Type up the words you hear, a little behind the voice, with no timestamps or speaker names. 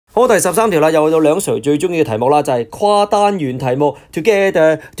好，第13條啦，又去到梁 Sir 最中意嘅題目啦，就係跨單元題目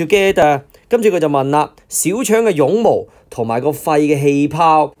together。跟住佢就問啦，小腸嘅絨毛同埋個肺嘅氣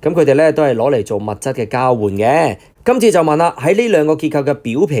泡，咁佢哋咧都係攞嚟做物質嘅交換嘅。今次就問啦，喺呢兩個結構嘅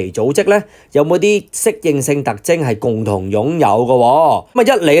表皮組織咧，有冇啲適應性特徵係共同擁有嘅喎？咁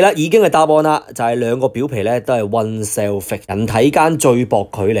一嚟啦，已經係答案啦，就係兩個表皮咧都係 one cell thick， 人體間最薄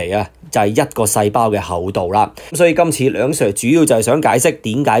距離啊，就係一個細胞嘅厚度啦。咁所以今次梁 Sir 主要就係想解釋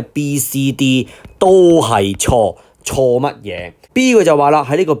點解 B、C、D 都係錯乜嘢。B 佢就話啦，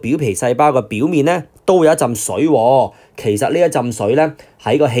喺呢個表皮細胞嘅表面咧都有一浸水喎，其實呢一浸水咧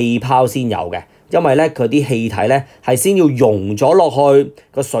喺個氣泡先有嘅。因為咧佢啲氣體咧係先要溶咗落去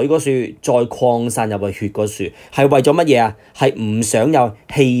個水嗰處，再擴散入去血嗰處，係為咗乜嘢啊？係唔想有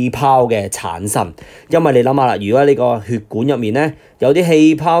氣泡嘅產生。因為你諗下啦，如果呢個血管入面咧有啲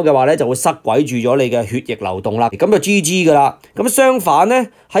氣泡嘅話咧，就會塞鬼住咗你嘅血液流動啦，咁就 GG 噶啦。咁相反咧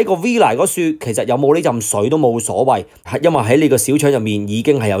喺個 villi 嗰處，其實有冇呢浸水都冇所謂，係因為喺你個小腸入面已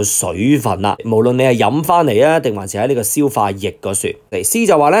經係有水分啦。無論你係飲翻嚟啊，定還是喺呢個消化液嗰處。嚟 C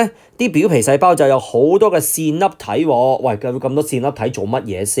就話咧，啲表皮細胞就有好多嘅線粒體喎。喂，咁多線粒體做乜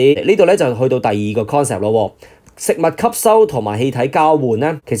嘢先？呢度咧就去到第二個 concept 咯。食物吸收同埋氣體交換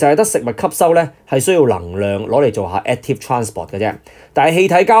咧，其實係得食物吸收咧係需要能量攞嚟做下 active transport 嘅啫。但係氣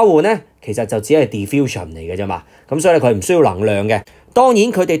體交換咧，其實就只係 diffusion 嚟嘅啫嘛。咁所以佢唔需要能量嘅。當然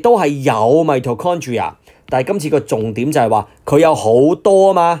佢哋都係有 mitochondria， 但係今次個重點就係話佢有好多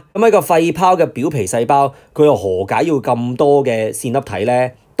啊嘛。咁喺個肺泡嘅表皮細胞，佢又何解要咁多嘅線粒體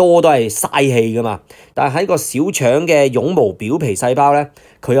咧？多都係嘥氣噶嘛。但係喺個小腸嘅絨毛表皮細胞咧，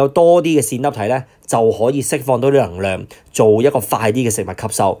佢有多啲嘅線粒體咧，就可以釋放到啲能量，做一個快啲嘅食物吸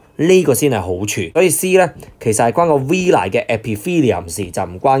收，呢個先係好處。所以 C 咧其實係關個 villi 嘅 epithelium 事，就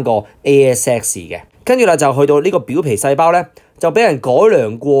唔關個 sacs 事嘅。跟住啦就去到呢個表皮細胞咧，就俾人改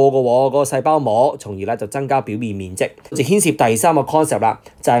良過嘅喎，嗰個細胞膜，從而咧就增加表面面積。就牽涉第三個 concept 啦，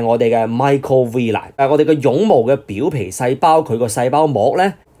就係我哋嘅 microvilli。我哋嘅絨毛嘅表皮細胞，佢個細胞膜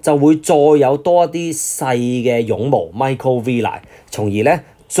咧就會再有多一啲細嘅絨毛 microvilli， 從而咧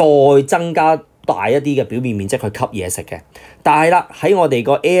再增加大一啲嘅表面面積去吸嘢食嘅。但係啦，喺我哋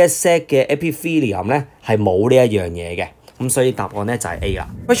個 sacs 嘅 epithelium 咧係冇呢一樣嘢嘅。咁所以答案咧就係 A 啦。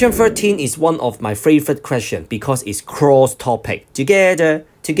Question 13 is one of my favorite question because it's cross topic. Together,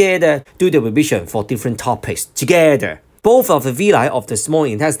 do the revision for different topics together. Both of the villi of the small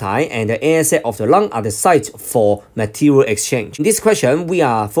intestine and the air sac of the lung are the sites for material exchange. In this question, we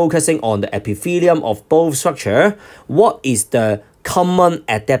are focusing on the epithelium of both structure. What is the common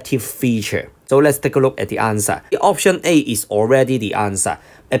adaptive feature? So let's take a look at the answer. The option A is already the answer.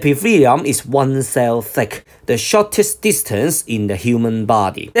 Epithelium is one cell thick, the shortest distance in the human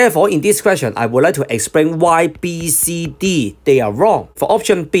body. Therefore, in this question, I would like to explain why B, C, D, they are wrong. For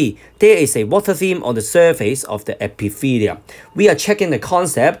option B, there is a water film on the surface of the epithelium. We are checking the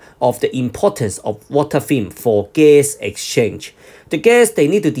concept of the importance of water film for gas exchange. The gas, they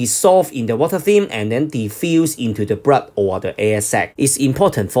need to dissolve in the water film and then diffuse into the blood or the air sac. It's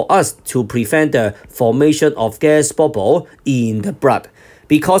important for us to prevent the formation of gas bubble in the blood.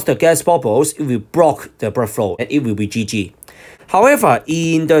 Because the gas bubbles, it will block the blood flow and it will be GG. However,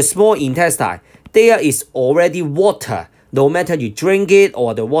 in the small intestine, there is already water, no matter you drink it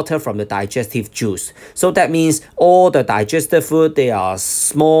or the water from the digestive juice. So that means all the digested food, they are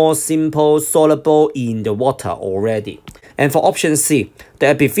small, simple, soluble in the water already. And for option C, the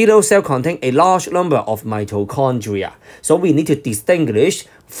epithelial cell contain a large number of mitochondria. So we need to distinguish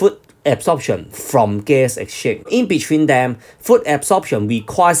food absorption from gas exchange. In between them, food absorption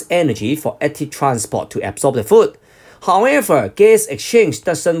requires energy for active transport to absorb the food. However, gas exchange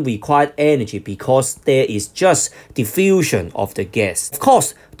doesn't require energy because there is just diffusion of the gas. Of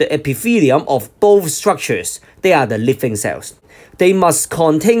course, the epithelium of both structures, they are the living cells. They must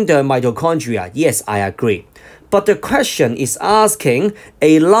contain the mitochondria. Yes, I agree. But the question is asking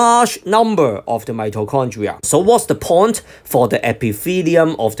a large number of the mitochondria. So what's the point for the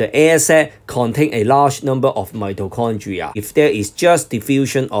epithelium of the air sac contain a large number of mitochondria if there is just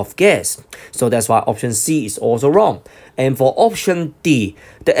diffusion of gas? So that's why option C is also wrong. And for option D,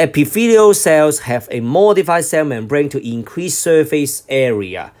 the epithelial cells have a modified cell membrane to increase surface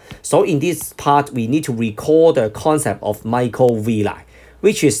area. So in this part, we need to recall the concept of microvilli,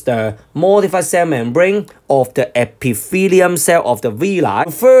 which is the modified cell membrane of the epithelium cell of the villi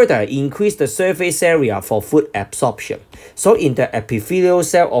to further increase the surface area for food absorption. So in the epithelial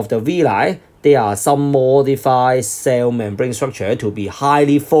cell of the villi, there are some modified cell membrane structure to be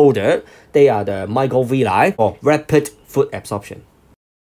highly folded. They are the microvilli for rapid food absorption.